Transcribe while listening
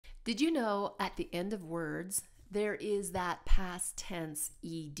Did you know at the end of words, there is that past tense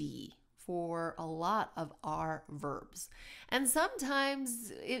ed for a lot of our verbs? And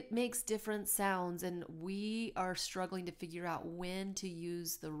sometimes it makes different sounds, and we are struggling to figure out when to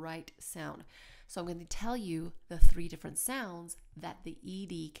use the right sound. So I'm going to tell you the 3 different sounds that the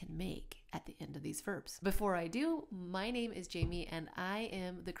ed can make at the end of these verbs. Before I do, my name is Jamie and I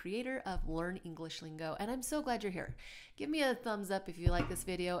am the creator of Learn English Lingo, and I'm so glad you're here. Give me a thumbs up if you like this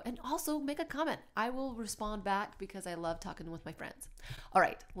video, and also make a comment. I will respond back because I love talking with my friends. All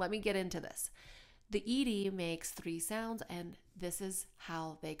right, let me get into this. The ed makes 3 sounds, and this is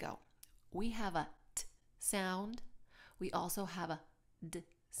how they go. We have a t sound, we also have a d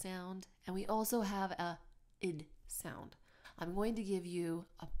sound, and we also have a id sound. I'm going to give you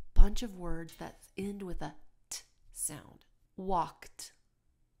a bunch of words that end with a t sound. Walked,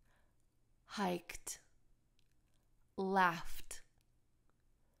 hiked, laughed,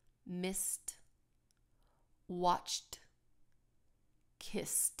 missed, watched,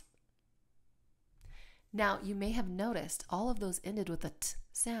 kissed. Now, you may have noticed all of those ended with a t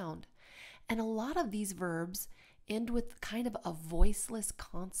sound, and a lot of these verbs end with kind of a voiceless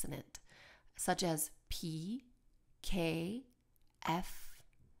consonant, such as P, K, F,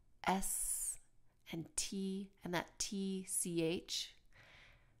 S, and T, and that T, CH.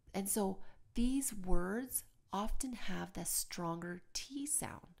 And so these words often have that stronger T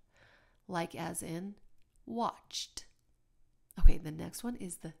sound, like as in watched. Okay, the next one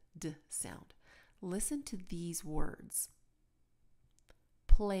is the D sound. Listen to these words: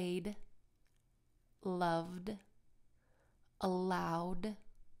 played, loved, allowed,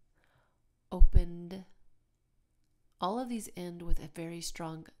 opened. All of these end with a very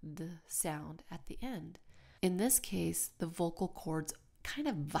strong D sound at the end. In this case, the vocal cords kind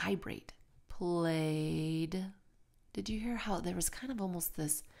of vibrate. Played. Did you hear how there was kind of almost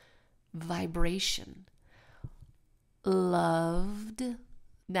this vibration? Loved.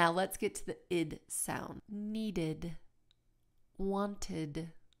 Now let's get to the id sound. Needed,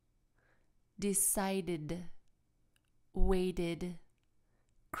 wanted, decided, waited,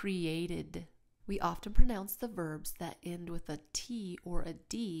 created. We often pronounce the verbs that end with a T or a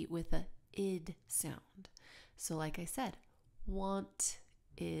D with a id sound. So like I said,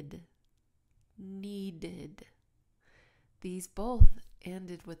 wanted, needed. These both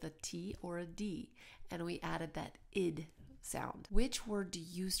ended with a T or a D, and we added that id sound. Which word do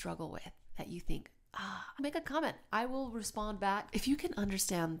you struggle with that you think, make a comment. I will respond back. If you can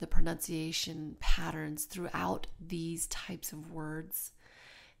understand the pronunciation patterns throughout these types of words,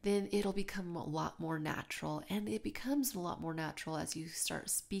 then it'll become a lot more natural, and it becomes a lot more natural as you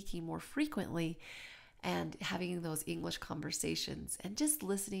start speaking more frequently and having those English conversations and just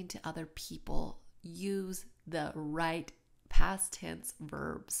listening to other people use the right past tense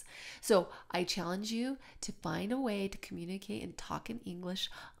verbs. So I challenge you to find a way to communicate and talk in English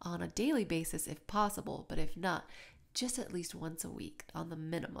on a daily basis if possible, but if not, just at least once a week on the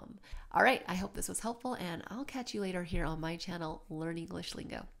minimum. All right, I hope this was helpful, and I'll catch you later here on my channel, Learn English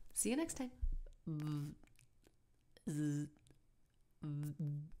Lingo. See you next time.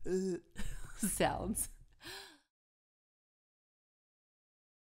 Sounds.